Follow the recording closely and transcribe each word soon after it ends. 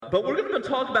But we're going to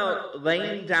talk about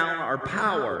laying down our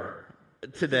power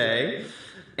today.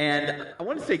 And I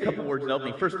want to say a couple words in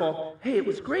opening. First of all, hey, it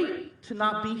was great to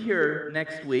not be here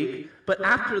next week, but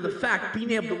after the fact,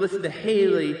 being able to listen to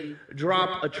Haley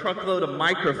drop a truckload of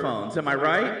microphones. Am I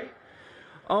right?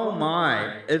 Oh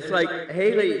my. It's like,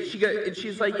 Haley,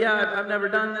 she's like, yeah, I've never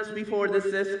done this before,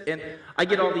 this. And I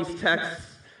get all these texts,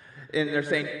 and they're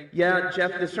saying, yeah,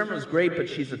 Jeff, this sermon was great, but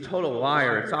she's a total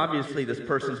liar. It's obviously this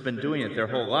person's been doing it their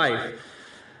whole life.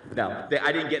 No,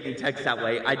 I didn't get any texts that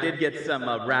way. I did get some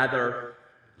rather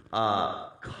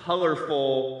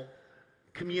colorful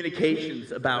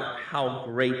communications about how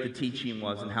great the teaching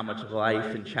was and how much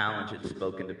life and challenge it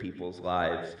spoke into people's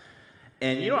lives.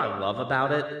 And you know what I love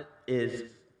about it is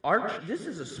this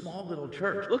is a small little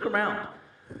church. Look around.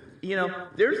 You know,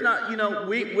 there's not, you know,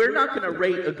 we're not going to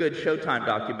rate a good Showtime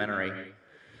documentary.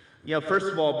 You know, first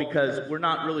of all, because we're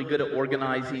not really good at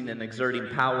organizing and exerting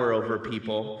power over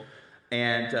people.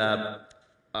 And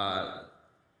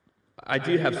I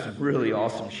do have some really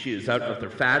awesome shoes. I don't know if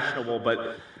they're fashionable,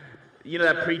 but you know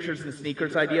that preachers and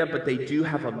sneakers idea, but they do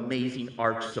have amazing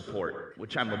arch support,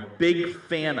 which I'm a big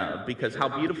fan of, because how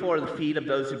beautiful are the feet of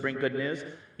those who bring good news?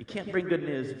 You can't bring good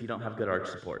news if you don't have good arch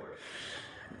support.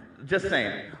 Just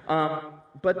saying.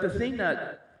 But the thing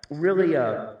that really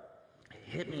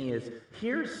hit me is,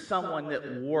 here's someone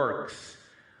that works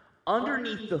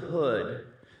underneath the hood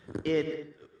in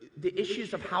the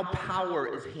issues of how power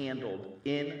is handled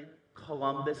in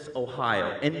Columbus,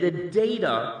 Ohio, and the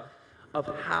data of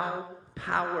how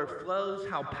power flows,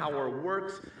 how power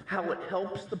works, how it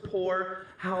helps the poor,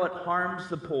 how it harms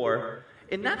the poor.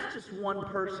 And that's just one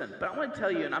person. But I want to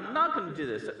tell you, and I'm not going to do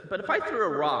this, but if I threw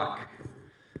a rock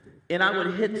and I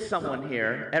would hit someone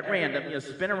here at random, you know,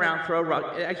 spin around, throw a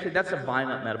rock. Actually, that's a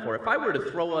violent metaphor. If I were to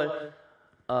throw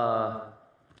a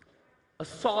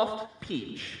soft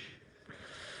peach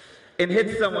and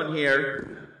hit someone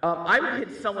here, I would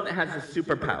hit someone that has a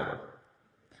superpower.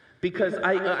 Because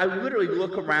I literally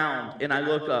look around and I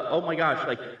look, oh my gosh,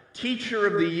 like teacher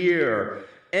of the year,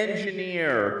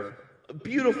 engineer,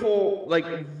 beautiful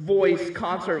like voice,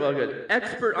 concert, like an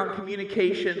expert on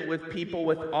communication with people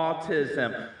with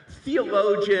autism,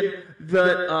 theologian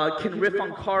that can riff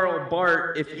on Karl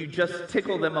Barth if you just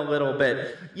tickle them a little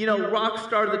bit, you know, rock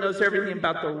star that knows everything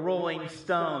about the Rolling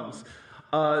Stones.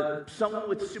 Someone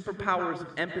with superpowers of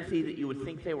empathy that you would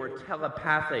think they were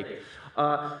telepathic.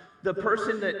 The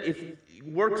person that if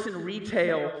works in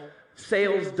retail,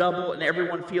 sales double, and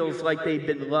everyone feels like they've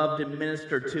been loved and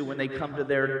ministered to when they come to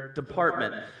their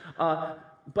department.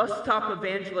 Bus stop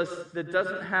evangelist that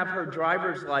doesn't have her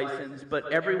driver's license,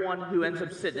 but everyone who ends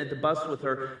up sitting at the bus with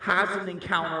her has an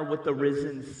encounter with the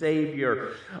risen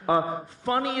Savior.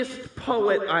 Funniest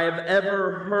poet I have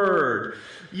ever heard.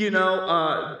 You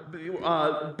know,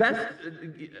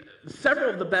 several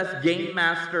of the best game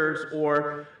masters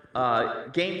or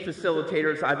game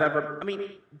facilitators I've ever... I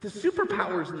mean, the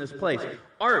superpowers in this place.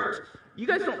 Art. You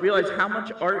guys don't realize how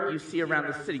much art you see around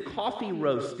the city. Coffee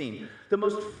roasting. The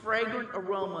most fragrant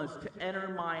aromas to enter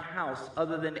my house,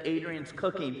 other than Adrian's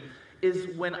cooking,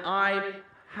 is when I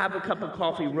have a cup of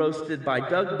coffee roasted by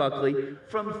Doug Buckley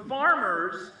from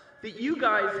farmers that you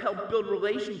guys help build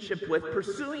relationship with,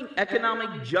 pursuing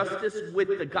economic justice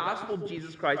with the gospel of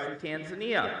Jesus Christ in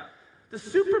Tanzania. The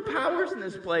superpowers in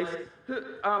this place,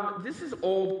 this is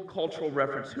old cultural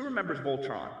reference. Who remembers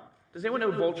Voltron? Does anyone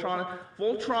know Voltron?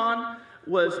 Voltron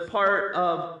was part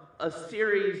of a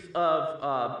series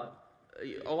of,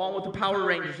 along with the Power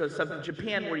Rangers and stuff in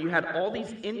Japan, where you had all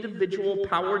these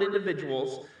powered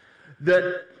individuals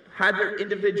that had their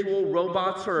individual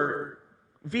robots or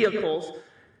vehicles,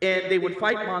 and they would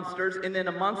fight monsters, and then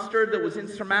a monster that was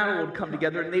insurmountable would come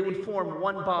together, and they would form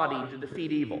one body to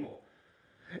defeat evil.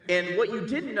 And what you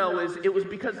didn't know is it was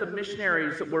because of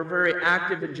missionaries that were very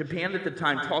active in Japan at the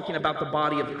time talking about the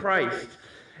body of Christ.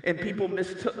 And people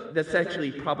mistook, this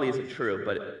actually probably isn't true,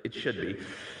 but it should be,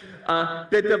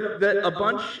 that a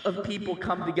bunch of people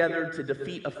come together to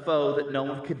defeat a foe that no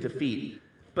one could defeat.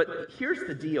 But here's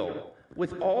the deal.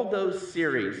 With all those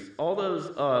series, all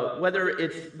those, whether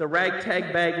it's the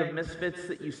ragtag bag of misfits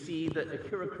that you see that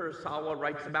Akira Kurosawa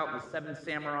writes about in The Seven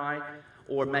Samurai,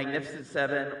 or Magnificent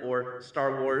Seven, or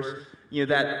Star Wars, you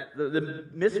know, that the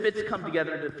misfits come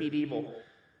together to defeat evil.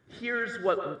 Here's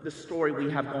what the story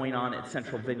we have going on at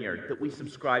Central Vineyard that we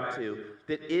subscribe to,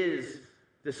 that is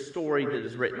the story that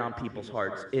is written on people's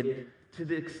hearts. And to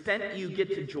the extent you get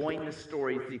to join this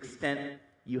story, to the extent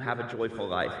you have a joyful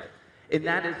life. And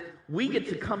that is, we get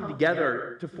to come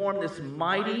together to form this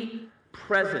mighty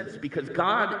presence, because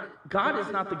God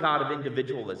is not the God of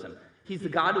individualism. He's the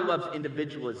God who loves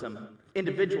individuals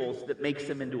that makes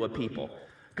them into a people.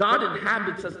 God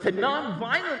inhabits us to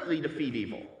non-violently defeat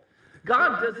evil.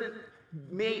 God doesn't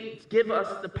give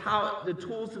us the power, the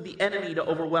tools of the enemy to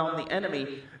overwhelm the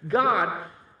enemy. God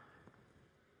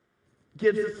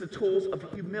gives us the tools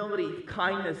of humility,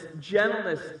 kindness,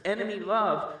 gentleness, enemy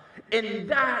love, and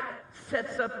that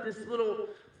sets up this little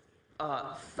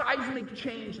seismic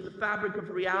change in the fabric of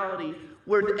reality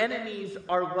where the enemies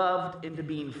are loved into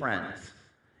being friends.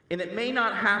 And it may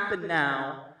not happen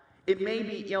now. It may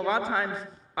be, a lot of times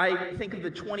I think of the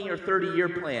 20 or 30-year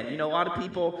plan. A lot of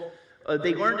people,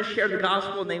 they learn to share the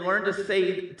gospel and they learn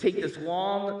to take this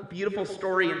long, beautiful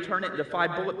story and turn it into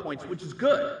 5 bullet points, which is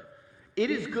good. It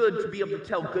is good to be able to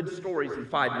tell good stories in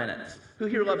 5 minutes. Who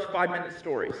here loves 5-minute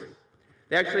stories?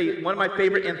 Actually, one of my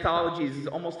favorite anthologies is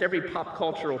almost every pop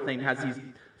cultural thing has these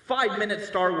 5-minute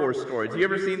Star Wars stories. Have you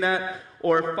ever seen that?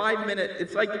 Or 5-minute,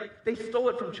 it's like they stole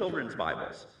it from children's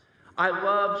Bibles. I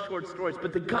love short stories,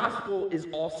 but the gospel is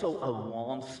also a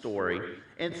long story,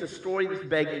 and it's a story that's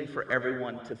begging for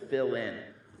everyone to fill in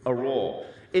a role.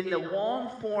 In the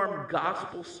long-form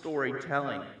gospel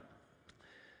storytelling,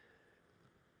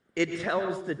 it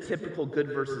tells the typical good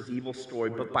versus evil story,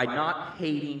 but by not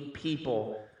hating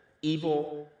people,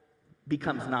 evil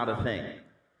becomes not a thing.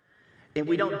 And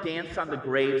we don't dance on the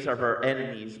graves of our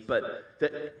enemies, but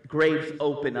the graves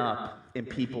open up and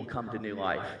people come to new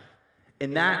life.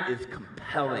 And that is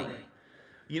compelling.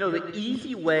 The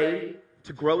easy way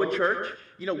to grow a church,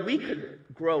 we could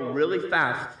grow really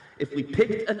fast if we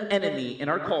picked an enemy in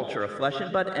our culture, a flesh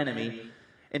and blood enemy,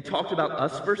 and talked about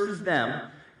us versus them,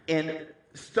 and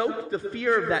stoked the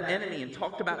fear of that enemy and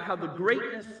talked about how the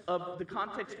greatness of the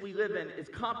context we live in is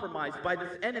compromised by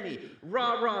this enemy.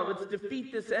 Rah, rah, let's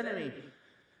defeat this enemy.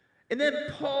 And then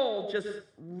Paul just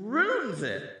ruins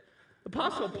it.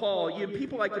 Apostle Paul,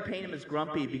 people like to paint him as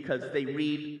grumpy because they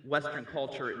read Western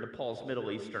culture into Paul's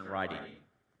Middle Eastern writing.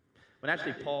 When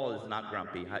actually Paul is not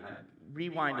grumpy.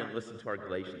 Rewind and listen to our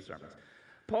Galatian sermons.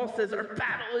 Paul says our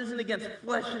battle isn't against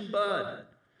flesh and blood.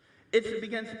 It's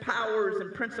against powers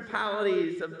and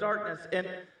principalities of darkness. And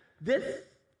this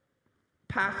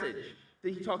passage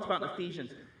that he talks about in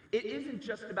Ephesians, it isn't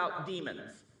just about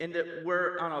demons and that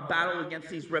we're on a battle against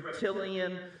these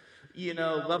reptilian,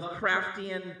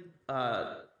 Lovecraftian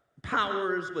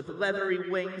powers with leathery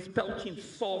wings, belching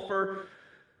sulfur.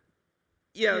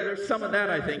 Yeah, there's some of that,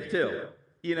 I think, too.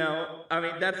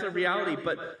 That's a reality.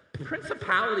 But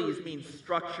principalities mean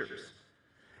structures.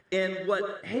 And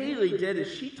what Haley did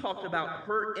is she talked about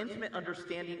her intimate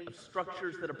understanding of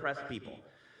structures that oppress people.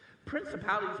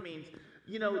 Principalities means,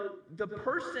 the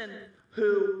person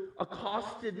who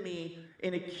accosted me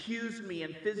and accused me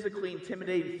and physically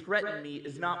intimidated, threatened me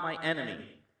is not my enemy.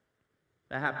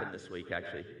 That happened this week,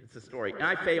 actually. It's a story. And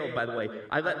I failed, by the way.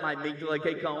 I let my amygdala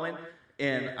get going,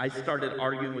 and I started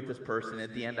arguing with this person.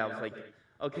 At the end, I was like,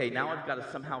 okay, now I've got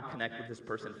to somehow connect with this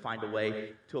person, find a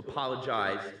way to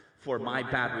apologize for my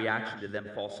bad reaction to them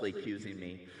falsely accusing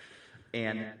me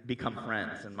and become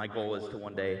friends. And my goal is to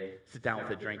one day sit down with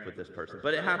a drink with this person.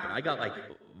 But it happened. I got,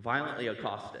 violently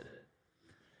accosted.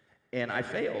 And I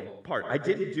failed I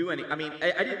didn't do any, I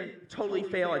didn't totally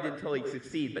fail, I didn't totally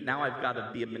succeed, but now I've got to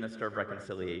be a minister of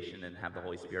reconciliation and have the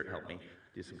Holy Spirit help me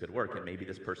do some good work, and maybe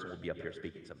this person will be up here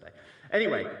speaking someday.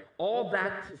 Anyway, all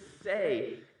that to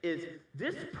say is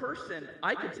this person,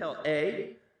 I could tell,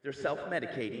 A, they're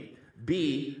self-medicating,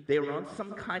 B, they were on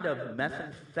some kind of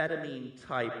methamphetamine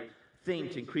type thing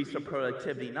to increase their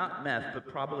productivity, not meth, but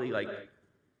probably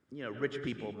rich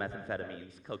people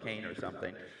methamphetamines, cocaine or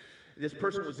something. This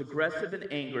person was aggressive and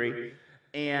angry,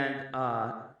 and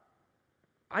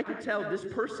I could tell this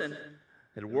person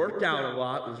had worked out a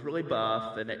lot, was really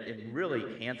buff, and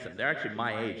really handsome. They're actually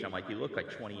my age. I'm like, you look like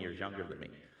 20 years younger than me.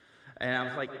 And I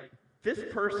was like, this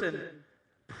person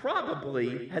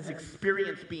probably has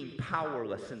experienced being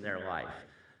powerless in their life.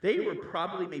 They were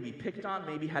probably maybe picked on,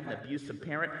 maybe had an abusive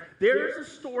parent. There's a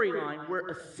storyline where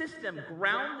a system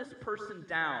ground this person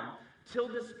down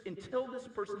until this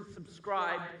person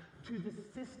subscribed to the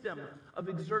system of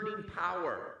exerting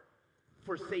power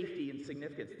for safety and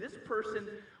significance. This person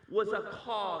was a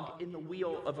cog in the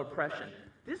wheel of oppression.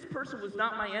 This person was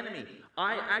not my enemy.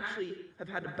 I actually have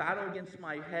had to battle against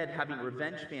my head having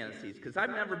revenge fantasies because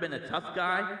I've never been a tough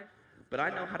guy, but I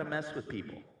know how to mess with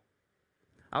people.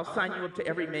 I'll sign you up to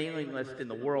every mailing list in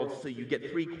the world so you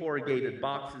get 3 corrugated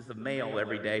boxes of mail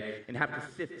every day and have to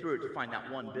sift through it to find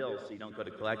that one bill so you don't go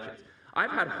to collections.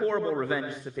 I've had horrible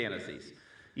revenge fantasies.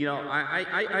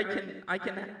 I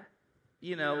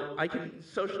can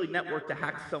socially network to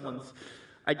hack someone's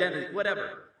identity,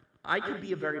 whatever. I can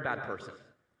be a very bad person.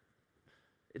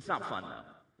 It's not fun, though.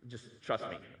 Just trust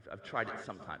me. I've tried it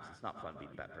sometimes. It's not fun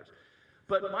being a bad person.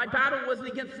 but my battle wasn't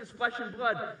against this flesh and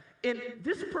blood. And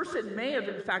this person may have,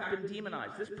 in fact, been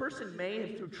demonized. This person may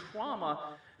have, through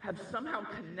trauma, have somehow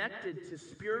connected to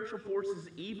spiritual forces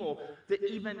of evil that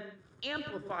even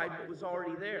amplified what was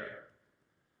already there.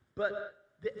 But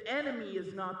the enemy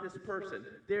is not this person.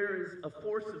 There is a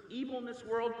force of evil in this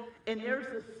world, and there's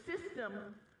a system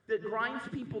that grinds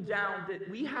people down, that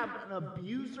we have an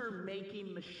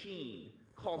abuser-making machine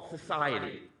called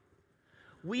society.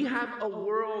 We have a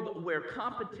world where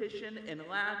competition and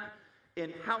lack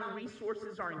and how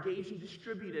resources are engaged and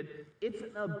distributed, it's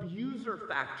an abuser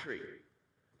factory.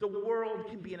 The world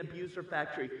can be an abuser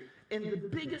factory. And the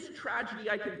biggest tragedy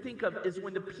I can think of is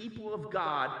when the people of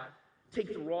God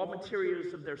take the raw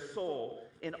materials of their soul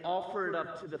and offer it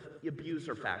up to the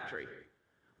abuser factory.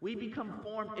 We become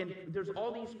formed, and there's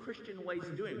all these Christian ways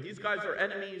of doing it. These guys are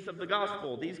enemies of the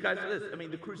gospel. These guys are this. I mean,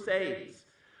 the Crusades.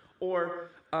 Or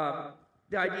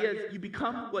the idea is you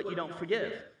become what you don't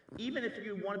forgive. Even if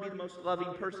you want to be the most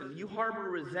loving person, you harbor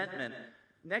resentment.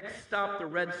 Next stop, the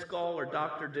Red Skull or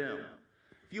Dr. Doom.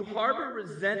 If you harbor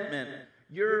resentment,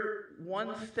 you're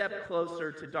one step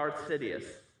closer to Darth Sidious.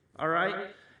 All right?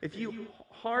 If you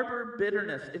harbor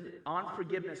bitterness and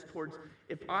unforgiveness towards,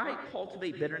 if I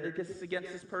cultivate bitterness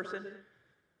against this person,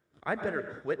 I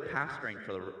better quit pastoring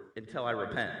until I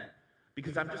repent,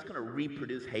 because I'm just going to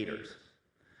reproduce haters.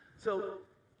 So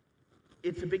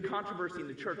it's a big controversy in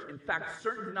the church. In fact,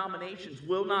 certain denominations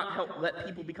will not let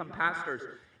people become pastors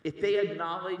if they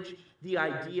acknowledge the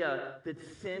idea that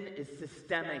sin is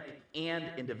systemic and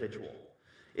individual.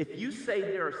 If you say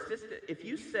there are if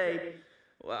you say,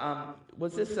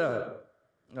 was this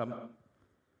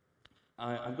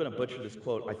I'm going to butcher this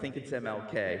quote. I think it's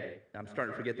MLK. I'm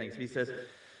starting to forget things. He says,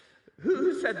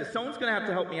 who said this? Someone's going to have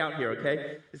to help me out here,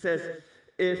 okay? It says,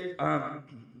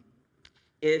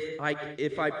 if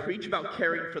I preach about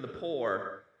caring for the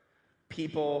poor,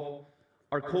 people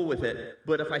are cool with it.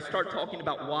 But if I start talking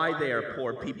about why they are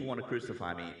poor, people want to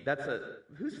crucify me.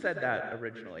 Who said that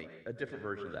originally? A different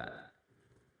version of that.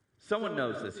 Someone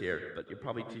knows this here, but you're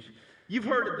probably too... You've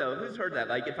heard it, though. Who's heard that?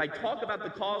 Like, if I talk about the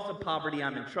cause of poverty,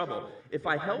 I'm in trouble. If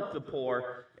I help the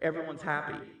poor, everyone's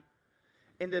happy.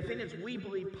 And the thing is, we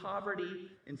believe poverty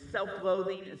and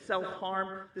self-loathing and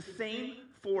self-harm, the same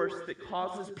force that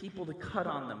causes people to cut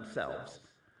on themselves,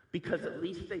 because at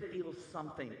least they feel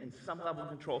something in some level of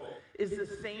control, is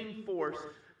the same force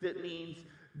that means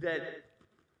that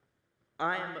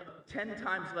I am 10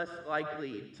 times less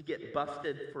likely to get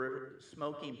busted for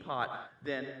smoking pot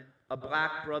than a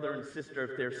black brother and sister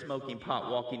if they're smoking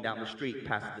pot walking down the street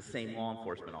past the same law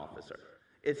enforcement officer.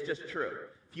 It's just true.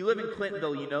 If you live in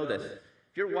Clintonville, you know this.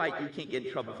 If you're white, you can't get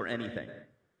in trouble for anything.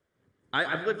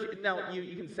 I've lived, now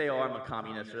you can say, oh, I'm a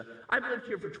communist. I've lived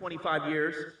here for 25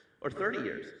 years or 30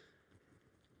 years.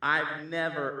 I've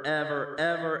never, ever,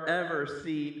 ever, ever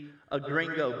seen a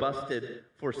gringo busted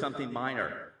for something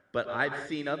minor. But I've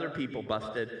seen other people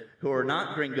busted who are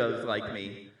not gringos like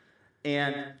me.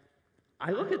 And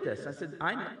I look at this. I said,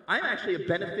 I'm actually a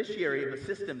beneficiary of a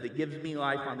system that gives me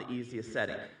life on the easiest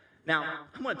setting. Now,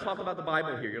 I'm going to talk about the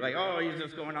Bible here. You're like, oh, he's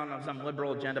just going on some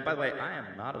liberal agenda. By the way, I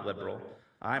am not a liberal.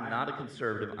 I'm not a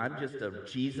conservative. I'm just a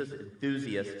Jesus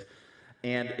enthusiast.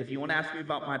 And if you want to ask me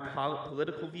about my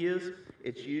political views,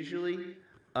 it's usually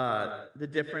the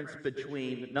difference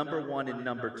between number one and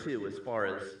number two as far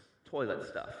as toilet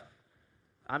stuff.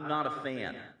 I'm not a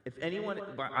fan. If anyone,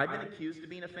 I've been accused of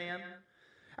being a fan.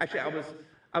 Actually,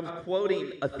 I was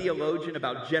quoting a theologian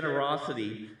about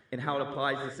generosity and how it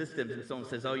applies to systems, and someone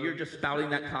says, oh, you're just spouting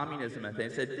that communism. And they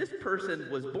said, this person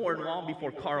was born long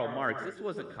before Karl Marx. This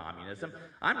wasn't communism.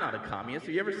 I'm not a communist.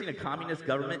 Have you ever seen a communist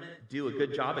government do a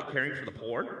good job at caring for the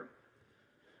poor?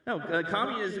 No,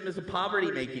 communism is a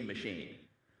poverty-making machine.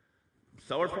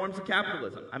 So are forms of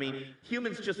capitalism. I mean,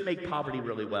 humans just make poverty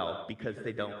really well because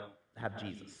they don't have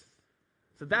Jesus.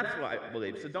 So that's what I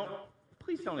believe. So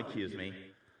please don't accuse me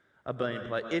of being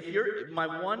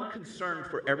my one concern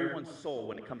for everyone's soul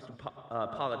when it comes to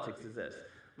politics is this.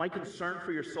 My concern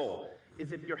for your soul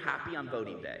is if you're happy on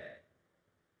voting day.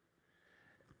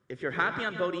 If you're happy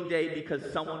on voting day because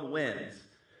someone wins,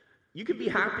 you can be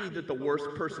happy that the worst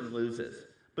person loses.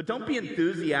 But don't be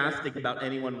enthusiastic about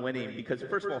anyone winning, because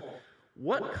first of all,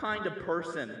 what kind of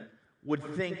person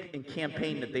would think and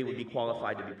campaign that they would be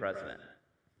qualified to be president?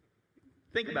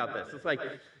 Think about this. It's like,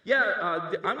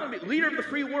 I'm going to be leader of the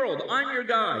free world. I'm your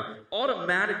guy.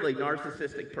 Automatically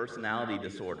narcissistic personality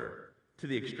disorder to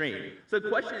the extreme. So the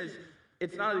question is,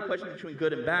 it's not a question between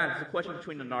good and bad. It's a question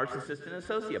between a narcissist and a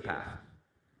sociopath.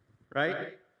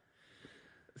 Right?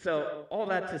 So all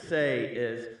that to say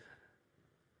is,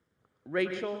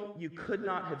 Rachel, you could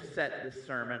not have set this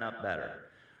sermon up better.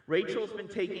 Rachel's been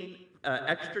taking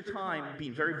extra time,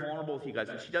 being very vulnerable with you guys.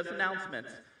 When she does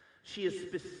announcements, she is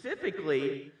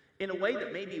specifically, in a way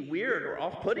that may be weird or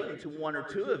off-putting to one or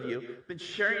two of you, been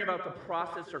sharing about the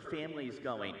process her family is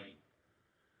going.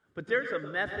 But there's a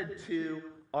method to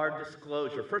our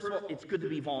disclosure. First of all, it's good to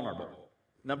be vulnerable.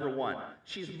 Number one,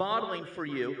 she's modeling for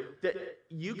you that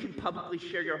you can publicly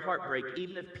share your heartbreak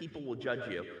even if people will judge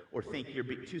you or think you're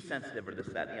too sensitive or this,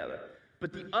 that, and the other.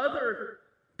 But the other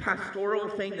pastoral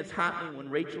thing that's happening when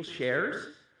Rachel shares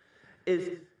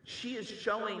is she is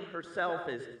showing herself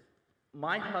as,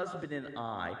 my husband and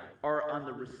I are on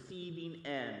the receiving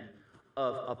end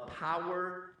of a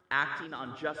power acting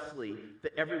unjustly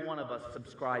that every one of us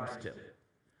subscribes to.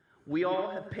 We all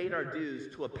have paid our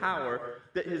dues to a power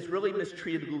that has really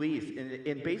mistreated Luis.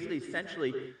 And basically,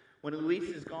 essentially, when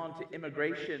Luis has gone to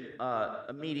immigration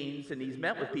meetings and he's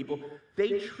met with people,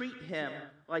 they treat him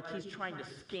like he's trying to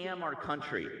scam our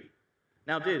country.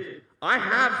 Now, dude, I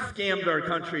have scammed our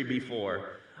country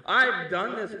before. I've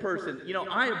done this person. You know,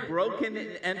 I have broken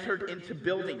and entered into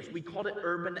buildings. We called it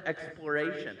urban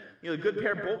exploration. You know, a good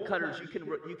pair of bolt cutters, you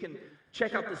can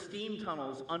check out the steam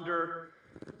tunnels under,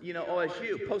 you know,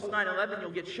 OSU. Post 9/11,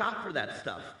 you'll get shot for that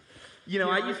stuff. You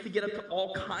know, I used to get up to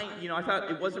all kinds. You know, I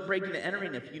thought it wasn't breaking and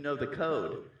entering if you know the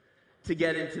code to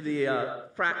get into the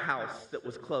frat house that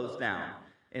was closed down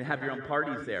and have your own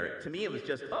parties there. To me, it was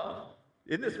just, oh,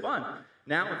 isn't this fun?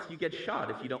 Now it's you get shot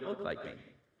if you don't look like me.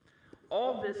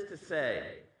 All this to say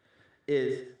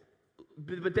is,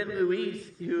 but then Luis,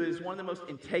 who is one of the most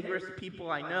integrous people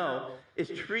I know, is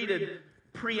treated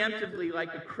preemptively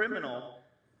like a criminal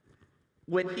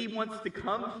when he wants to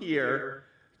come here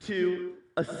to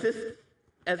assist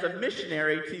as a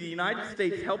missionary to the United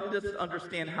States, helping us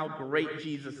understand how great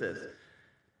Jesus is.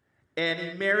 And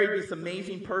he married this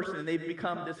amazing person, and they've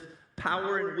become this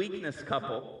power and weakness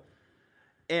couple.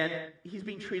 And he's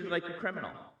being treated like a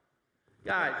criminal.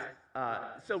 Guys,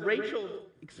 so Rachel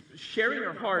sharing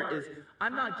her heart is,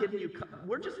 I'm not giving you,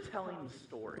 we're just telling the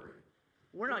story.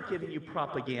 We're not giving you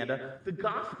propaganda. The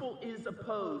gospel is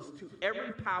opposed to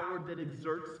every power that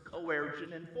exerts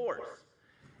coercion and force.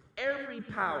 Every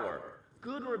power,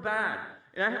 good or bad.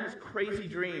 And I had this crazy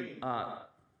dream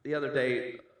the other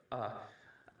day.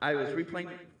 I was replaying,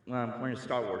 I'm wearing a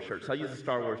Star Wars shirt, so I'll use a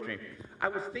Star Wars dream. I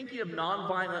was thinking of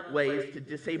nonviolent ways to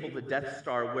disable the Death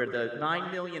Star where the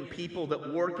 9 million people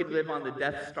that work and live on the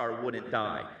Death Star wouldn't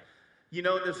die. You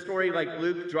know the story, like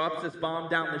Luke drops this bomb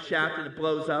down the shaft and it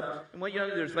blows up. And well, you know,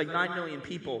 there's like 9 million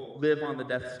people live on the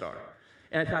Death Star.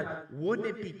 And I thought, wouldn't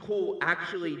it be cool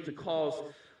actually to cause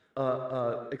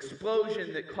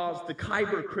explosion that caused the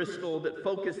Kyber crystal that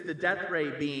focused the death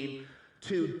ray beam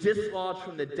to dislodge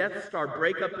from the Death Star,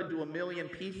 break up into a million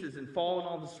pieces and fall on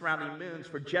all the surrounding moons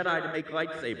for Jedi to make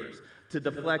lightsabers, to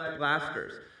deflect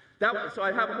blasters. So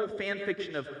I have a whole fan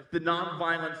fiction of the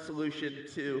non-violent solution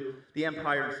to the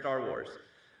Empire in Star Wars.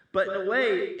 But in a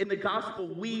way, in the gospel,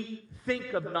 we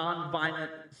think of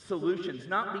non-violent solutions,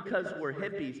 not because we're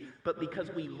hippies, but because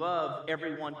we love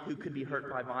everyone who could be hurt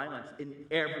by violence, and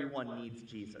everyone needs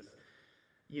Jesus.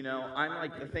 You know, I'm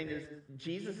like, the thing is,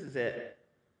 Jesus is it.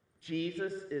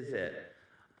 Jesus is it.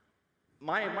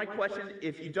 My question,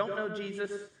 if you don't know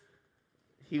Jesus,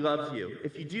 he loves you.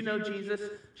 If you do know Jesus,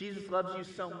 Jesus loves you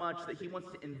so much that he wants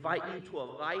to invite you to a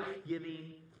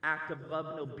life-giving act of love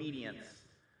and obedience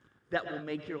that will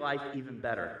make your life even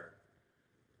better.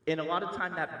 And a lot of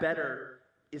time that better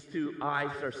is through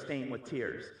eyes that are stained with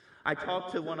tears. I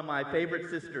talked to one of my favorite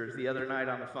sisters the other night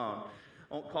on the phone.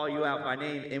 I won't call you out by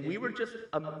name. And we were just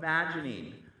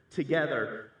imagining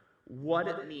together what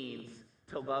it means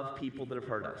to love people that have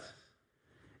hurt us.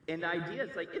 And the idea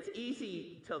is like, it's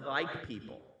easy to like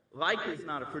people. Like is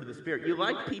not a fruit of the Spirit. You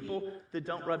like people that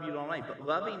don't rub you the wrong way. But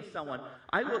loving someone,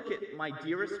 I look at my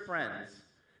dearest friends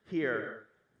here,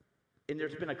 and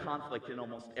there's been a conflict in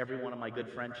almost every one of my good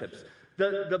friendships.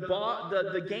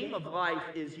 The game of life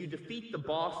is you defeat the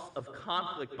boss of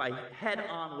conflict by head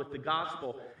on with the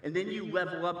gospel, and then you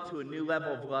level up to a new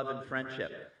level of love and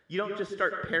friendship. You don't just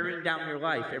start paring down your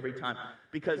life every time.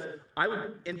 Because I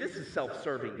would, and this is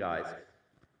self-serving, guys,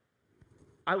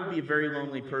 I would be a very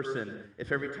lonely person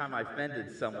if every time I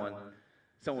offended someone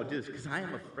would do this, because I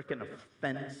am a freaking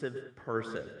offensive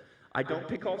person. I don't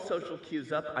pick all social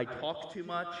cues up. I talk too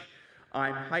much.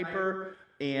 I'm hyper,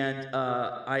 and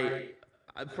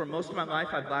for most of my life,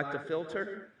 I've lacked a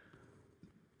filter.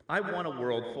 I want a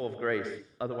world full of grace.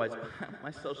 Otherwise,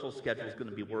 my social schedule is going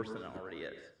to be worse than it already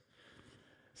is.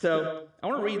 So I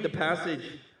want to read the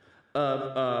passage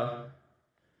of,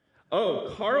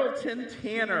 Carlton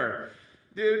Tanner.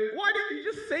 Dude, why didn't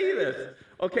you just say this?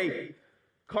 Okay,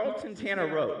 Carlton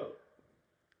Tanner wrote,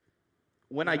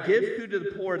 When I give food to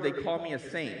the poor, they call me a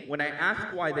saint. When I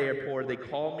ask why they are poor, they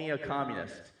call me a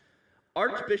communist.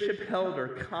 Archbishop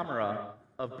Helder Câmara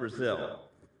of Brazil.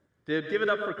 Give it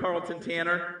up for Carlton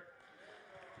Tanner.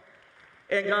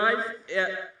 And guys,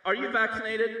 are you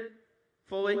vaccinated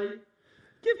fully?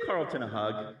 Give Carlton a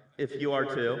hug if you are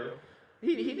too.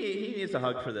 He needs a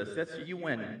hug for this. You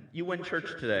win. You win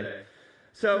church today.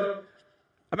 So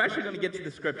I'm actually going to get to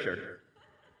the scripture.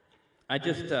 I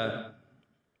just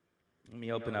let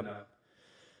me open up.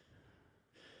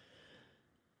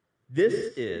 This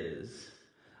is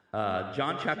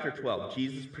John chapter 12.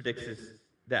 Jesus predicts his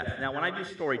death. Now, when I do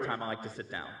story time, I like to sit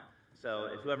down. So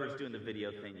if whoever's doing the video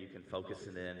thing, you can focus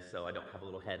it in so I don't have a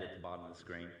little head at the bottom of the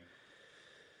screen.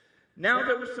 Now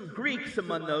there were some Greeks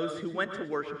among those who went to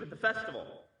worship at the festival.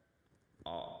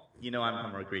 Oh, you know I'm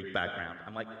from a Greek background.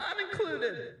 I'm like, I'm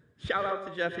included. Shout out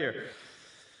to Jeff here.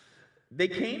 They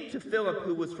came to Philip,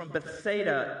 who was from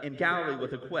Bethsaida in Galilee,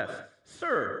 with a quest.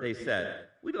 Sir, they said,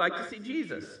 we'd like to see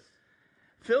Jesus.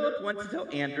 Philip went to tell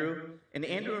Andrew, and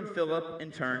Andrew and Philip,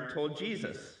 in turn, told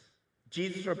Jesus.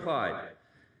 Jesus replied,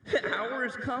 the hour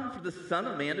has come for the Son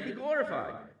of Man to be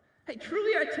glorified. Hey,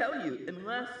 truly I tell you,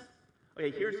 unless...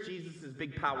 Okay, here's Jesus'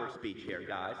 big power speech here,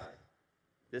 guys.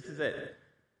 This is it.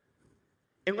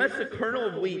 Unless a kernel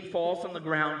of wheat falls on the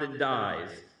ground and dies,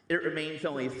 it remains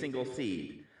only a single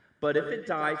seed. But if it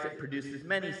dies, it produces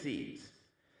many seeds.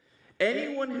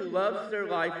 Anyone who loves their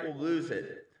life will lose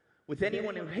it. With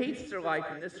anyone who hates their life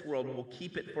in this world will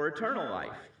keep it for eternal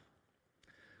life.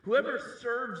 Whoever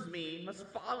serves me must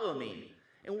follow me,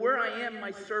 and where I am,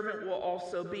 my servant will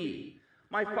also be.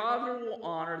 My Father will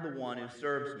honor the one who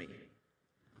serves me.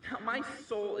 Now, my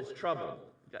soul is troubled.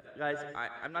 Guys,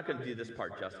 I'm not going to do this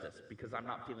part justice because I'm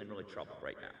not feeling really troubled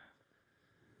right now.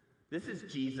 This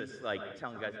is Jesus,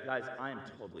 telling guys, I am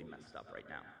totally messed up right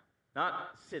now.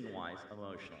 Not sin-wise,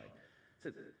 emotionally.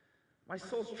 So, my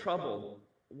soul's troubled.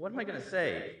 What am I going to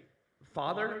say?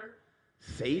 Father,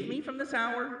 save me from this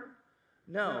hour?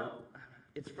 No,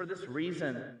 it's for this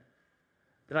reason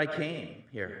that I came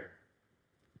here.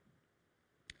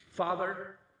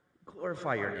 Father,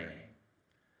 glorify your name.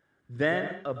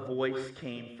 Then a voice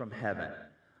came from heaven.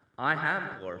 I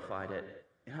have glorified it,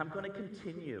 and I'm going to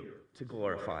continue to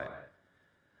glorify it.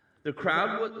 The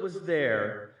crowd was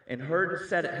there and heard and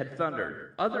said it had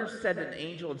thundered. Others said an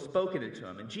angel had spoken it to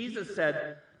him. And Jesus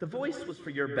said, the voice was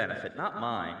for your benefit, not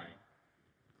mine.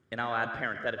 And I'll add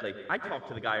parenthetically, I talk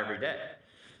to the guy every day.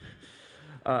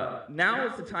 Now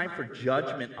is the time for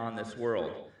judgment on this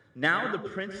world. Now the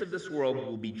prince of this world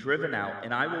will be driven out,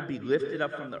 and I will be lifted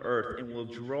up from the earth and will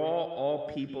draw all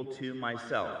people to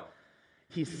myself.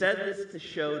 He said this to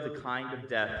show the kind of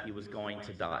death he was going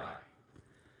to die.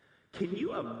 Can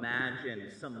you imagine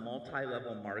some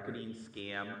multi-level marketing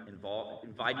scam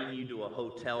inviting you to a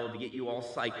hotel to get you all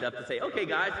psyched up to say, okay,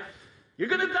 guys, you're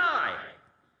going to die.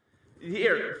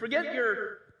 Here, forget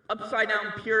your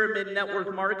upside-down pyramid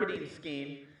network marketing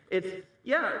scheme. It's,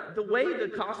 the way the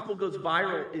gospel goes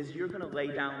viral is you're going to lay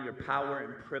down your power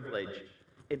and privilege,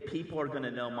 and people are going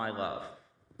to know my love.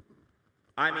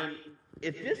 I mean,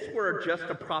 if this were just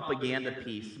a propaganda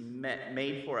piece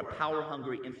made for a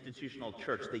power-hungry institutional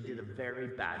church, they did a very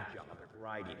bad job at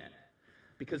writing it.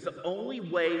 Because the only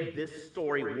way this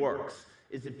story works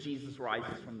is if Jesus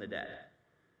rises from the dead.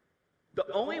 The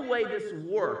only way this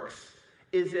works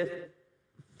is if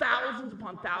thousands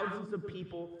upon thousands of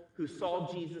people who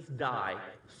saw Jesus die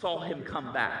saw him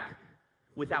come back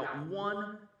without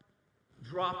one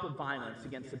drop of violence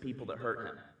against the people that hurt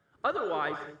him.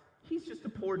 Otherwise, he's just a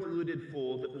poor, deluded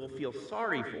fool that we'll feel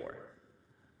sorry for.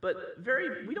 But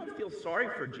we don't feel sorry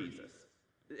for Jesus.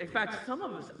 In fact, some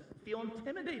of us feel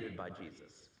intimidated by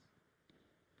Jesus.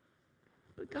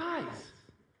 But guys,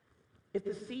 if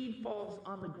the seed falls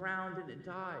on the ground and it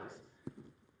dies,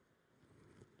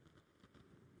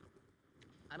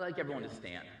 I'd like everyone to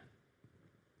stand.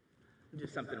 Do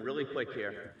something really quick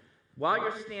here. While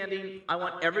you're standing, I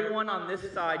want everyone on this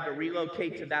side to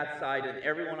relocate to that side and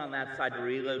everyone on that side to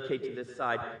relocate to this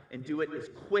side and do it as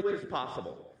quick as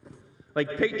possible. And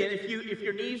if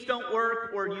your knees don't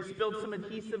work or you spilled some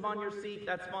adhesive on your seat,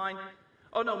 that's fine.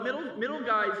 Oh no, middle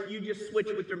guys, you just switch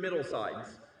with your middle sides.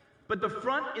 But the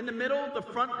front, in the middle, the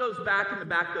front goes back and the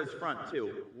back goes front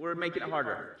too. We're making it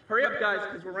harder. Hurry up, guys,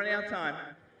 because we're running out of time.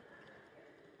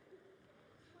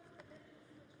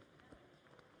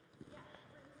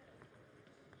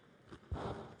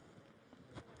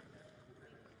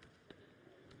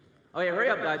 Okay, hurry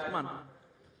up, guys. Come on.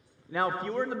 Now, if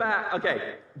you were in the back,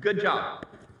 okay, good job.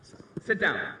 Sit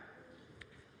down.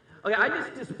 Okay, I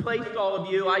just displaced all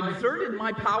of you. I exerted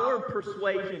my power of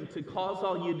persuasion to cause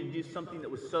all you to do something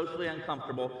that was socially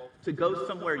uncomfortable, to go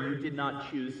somewhere you did not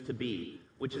choose to be,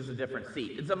 which is a different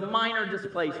seat. It's a minor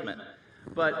displacement.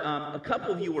 But a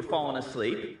couple of you were falling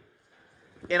asleep,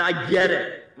 and I get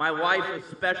it. My wife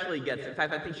especially gets it. In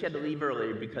fact, I think she had to leave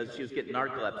earlier because she was getting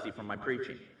narcolepsy from my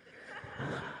preaching.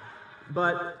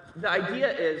 But the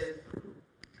idea is,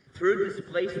 through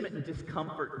displacement and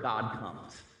discomfort, God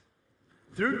comes.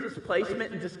 Through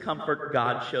displacement and discomfort,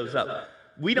 God shows up.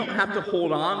 We don't have to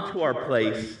hold on to our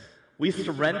place. We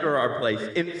surrender our place.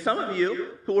 And some of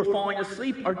you who are falling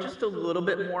asleep are just a little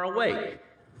bit more awake.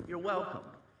 You're welcome.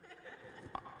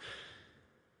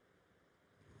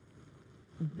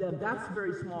 That's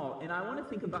very small. And I want to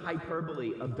think of the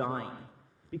hyperbole of dying.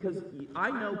 Because I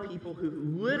know people who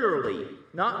literally,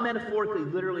 not metaphorically,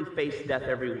 literally face death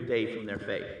every day from their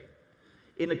faith.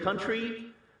 In a country,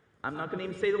 I'm not going to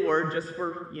even say the word, just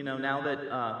for, now that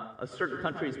a certain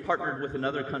country has partnered with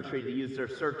another country to use their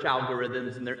search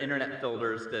algorithms and their internet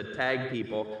filters to tag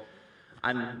people.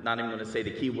 I'm not even going to say the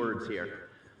key words here.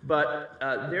 But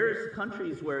there's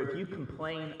countries where if you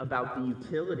complain about the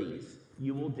utilities,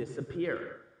 you will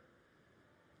disappear.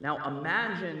 Now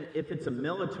imagine if it's a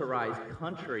militarized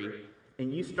country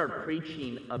and you start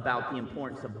preaching about the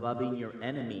importance of loving your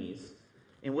enemies.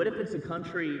 And what if it's a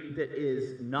country that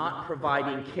is not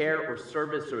providing care or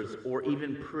services or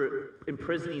even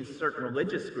imprisoning a certain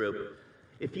religious group?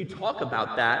 If you talk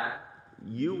about that,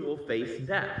 you will face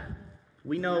death.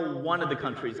 We know one of the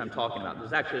countries I'm talking about.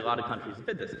 There's actually a lot of countries that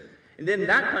fit this. And then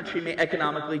that country may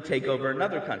economically take over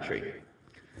another country.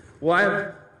 Well, I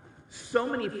have so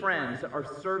many friends that are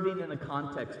serving in a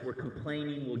context where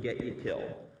complaining will get you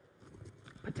killed.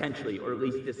 Potentially, or at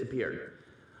least disappeared.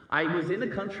 I was in a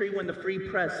country when the free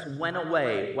press went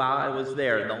away while I was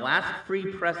there. The last free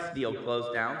press deal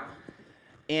closed down.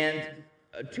 And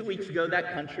 2 weeks ago,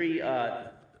 that country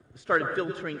started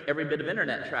filtering every bit of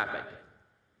internet traffic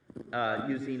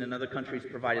using another country's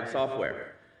provided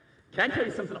software. Can I tell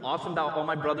you something awesome about all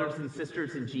my brothers and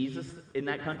sisters in Jesus in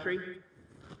that country?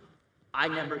 I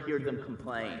never hear them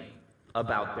complain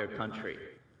about their country.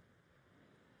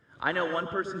 I know one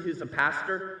person who's a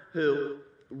pastor who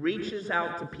reaches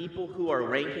out to people who are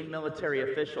ranking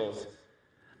military officials,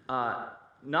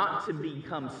 not to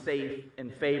become safe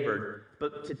and favored,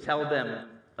 but to tell them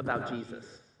about Jesus.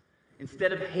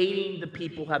 Instead of hating the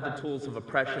people who have the tools of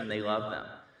oppression, they love them.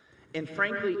 And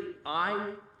frankly,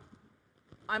 I'm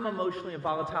emotionally a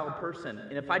volatile person.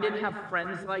 And if I didn't have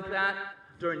friends like that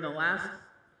during the last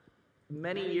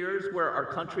many years where our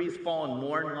country's fallen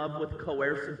more in love with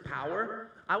coercive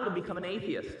power, I would have become an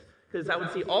atheist. Because I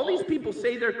would see all these people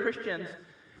say they're Christians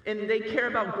and they care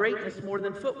about greatness more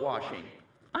than foot washing.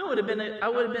 I would have been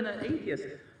an atheist.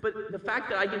 But the fact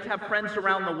that I get to have friends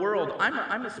around the world,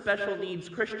 I'm a special needs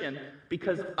Christian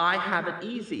because I have it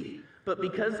easy. But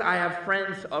because I have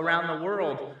friends around the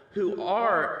world who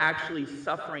are actually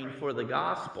suffering for the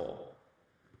gospel,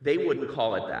 they wouldn't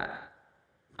call it that.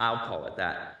 I'll call it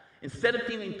that. Instead of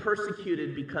feeling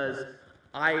persecuted because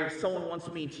someone wants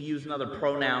me to use another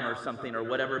pronoun or something or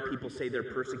whatever people say they're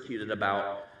persecuted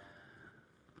about,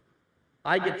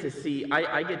 I get to see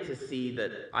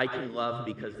that I can love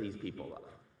because these people love.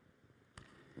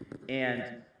 And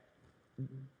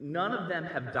none of them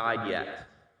have died yet.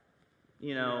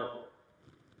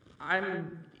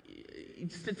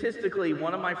 Statistically,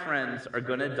 one of my friends are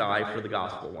going to die for the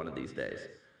gospel one of these days.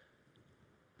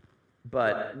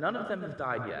 But none of them have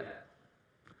died yet.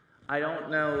 I don't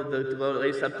know the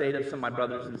latest update of some of my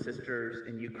brothers and sisters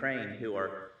in Ukraine who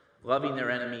are loving their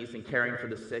enemies and caring for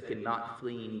the sick and not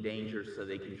fleeing dangers so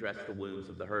they can dress the wounds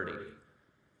of the hurting.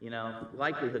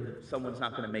 Likelihood someone's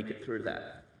not going to make it through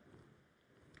that.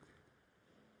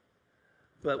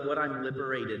 But what I'm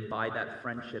liberated by that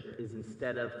friendship is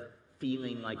instead of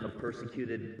feeling like a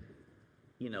persecuted,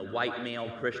 white male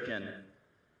Christian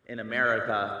in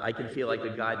America, I can feel like a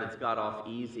guy that's got off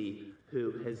easy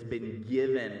who has been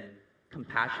given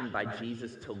compassion by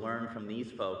Jesus to learn from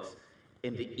these folks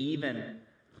and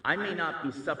I may not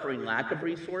be suffering lack of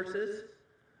resources,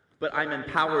 but I'm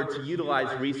empowered to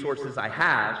utilize resources I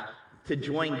have to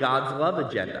join God's love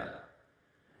agenda.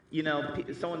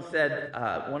 Someone said,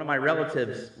 one of my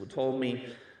relatives told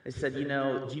me, they said, do you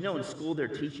know in school they're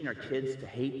teaching our kids to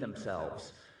hate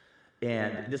themselves?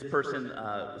 And this person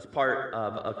was part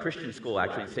of a Christian school,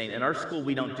 actually, saying, in our school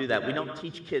we don't do that. We don't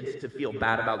teach kids to feel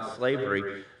bad about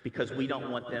slavery because we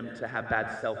don't want them to have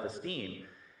bad self-esteem.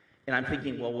 And I'm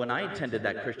thinking, well, when I attended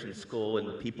that Christian school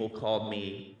and people called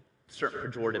me certain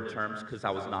pejorative terms because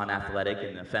I was non-athletic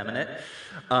and effeminate,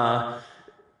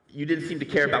 you didn't seem to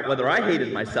care about whether I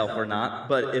hated myself or not,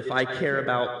 but if I care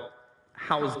about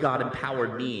how has God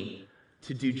empowered me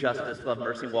to do justice, love,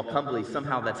 mercy, and walk humbly,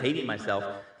 somehow that's hating myself.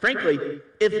 Frankly,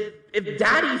 if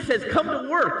Daddy says, come to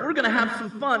work, we're going to have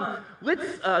some fun.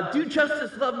 Let's do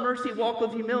justice, love, mercy, walk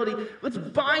with humility. Let's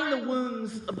bind the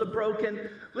wounds of the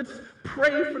broken. Let's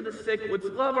pray for the sick. Let's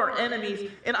love our enemies.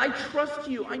 And I trust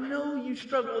you. I know you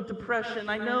struggle with depression.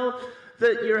 I know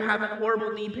that you're having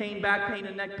horrible knee pain, back pain,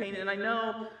 and neck pain. And I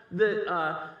know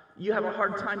that you have a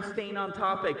hard time staying on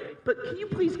topic. But can you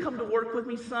please come to work with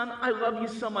me, son? I love you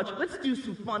so much. Let's do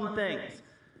some fun things.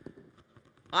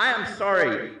 I am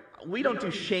sorry. We don't do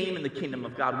shame in the kingdom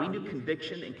of God. We do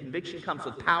conviction, and conviction comes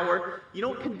with power. You know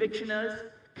what conviction is?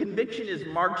 Conviction is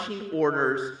marching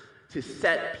orders to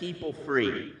set people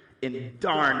free. And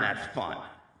darn, that's fun.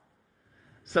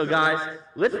 So guys,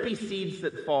 let's be seeds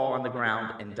that fall on the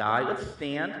ground and die. Let's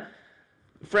stand.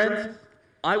 Friends,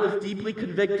 I was deeply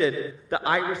convicted that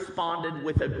I responded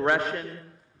with aggression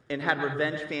and had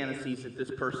revenge fantasies at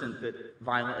this person that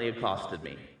violently accosted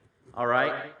me. All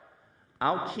right?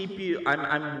 I'll keep you,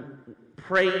 I'm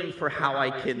praying for how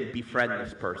I can befriend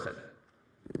this person.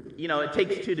 You know, it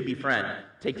takes two to befriend.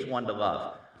 It takes one to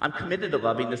love. I'm committed to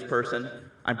loving this person.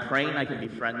 I'm praying I can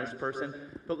befriend this person.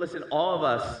 But listen, all of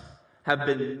us have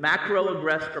been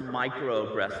macro-aggressed or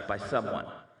micro-aggressed by someone.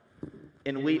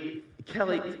 And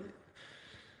Kelly,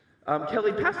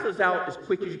 pass those out as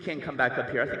quick as you can. Come back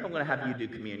up here. I think I'm going to have you do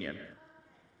communion.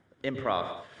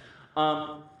 Improv.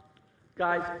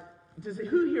 Guys,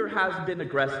 who here has been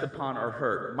aggressed upon or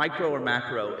hurt, micro or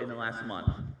macro, in the last month?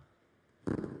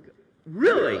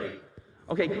 Really?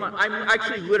 Okay, come on. I'm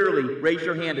actually literally, raise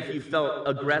your hand if you felt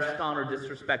aggressed on or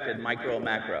disrespected, micro or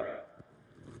macro.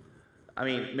 I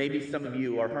mean, maybe some of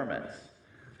you are hermits.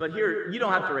 But here, you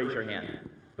don't have to raise your hand.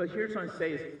 But here's what I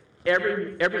say is,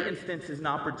 every instance is an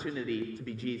opportunity to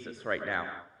be Jesus right now.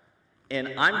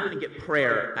 And I'm going to get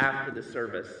prayer after the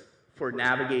service for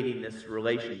navigating this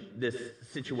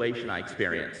situation I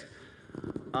experienced.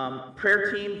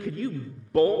 Prayer team, could you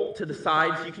bolt to the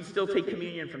sides? You can still take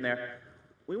communion from there.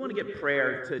 We want to get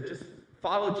prayer to just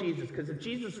follow Jesus, because if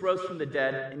Jesus rose from the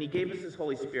dead and he gave us his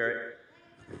Holy Spirit,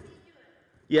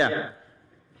 yeah,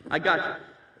 I got you.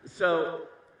 So,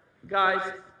 guys,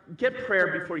 get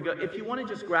prayer before you go. If you want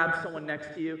to just grab someone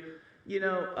next to you, if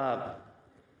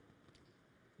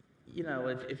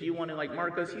you want to, like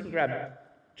Marcos, you can grab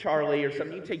Charlie or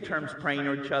something. You can take turns praying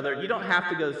to each other. You don't have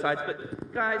to go to the sides,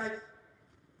 but guys,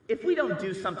 if we don't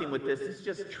do something with this, it's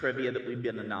just trivia that we've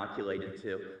been inoculated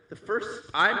to.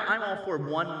 I'm all for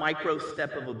one micro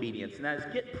step of obedience, and that is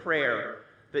get prayer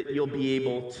that you'll be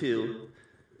able to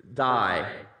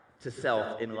die to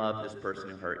self and love this person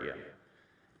who hurt you.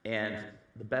 And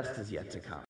the best is yet to come.